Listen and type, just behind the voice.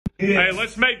Hey,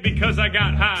 let's make Because I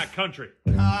Got High country.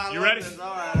 You ready?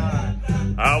 All right.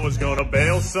 I was gonna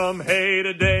bale some hay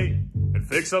today and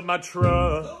fix up my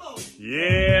truck.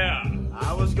 Yeah.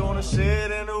 I was gonna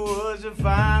sit in the woods and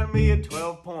find me a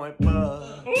 12-point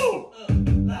buck. Ooh.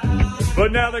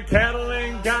 But now the cattle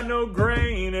ain't got no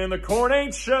grain and the corn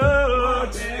ain't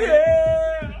shucked.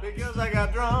 Yeah. Because I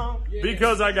got drunk.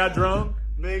 Because I got drunk.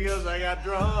 Because I got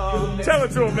drunk. Tell it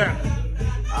to him now.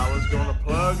 I was gonna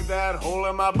plug that hole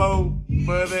in my boat,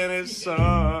 but then it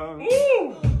sunk.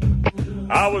 Ooh.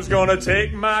 I was gonna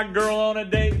take my girl on a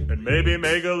date and maybe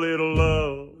make a little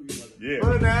love. Yeah.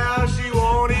 But now she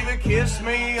won't even kiss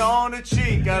me on the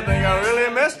cheek. I think I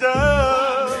really messed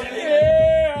up.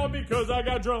 Yeah, because I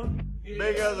got drunk.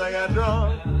 Because I got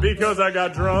drunk. Because I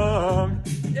got drunk.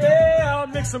 Yeah, I'll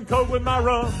mix some coke with my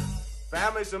rum.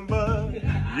 Found me some bud.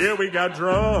 Yeah, we got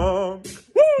drunk.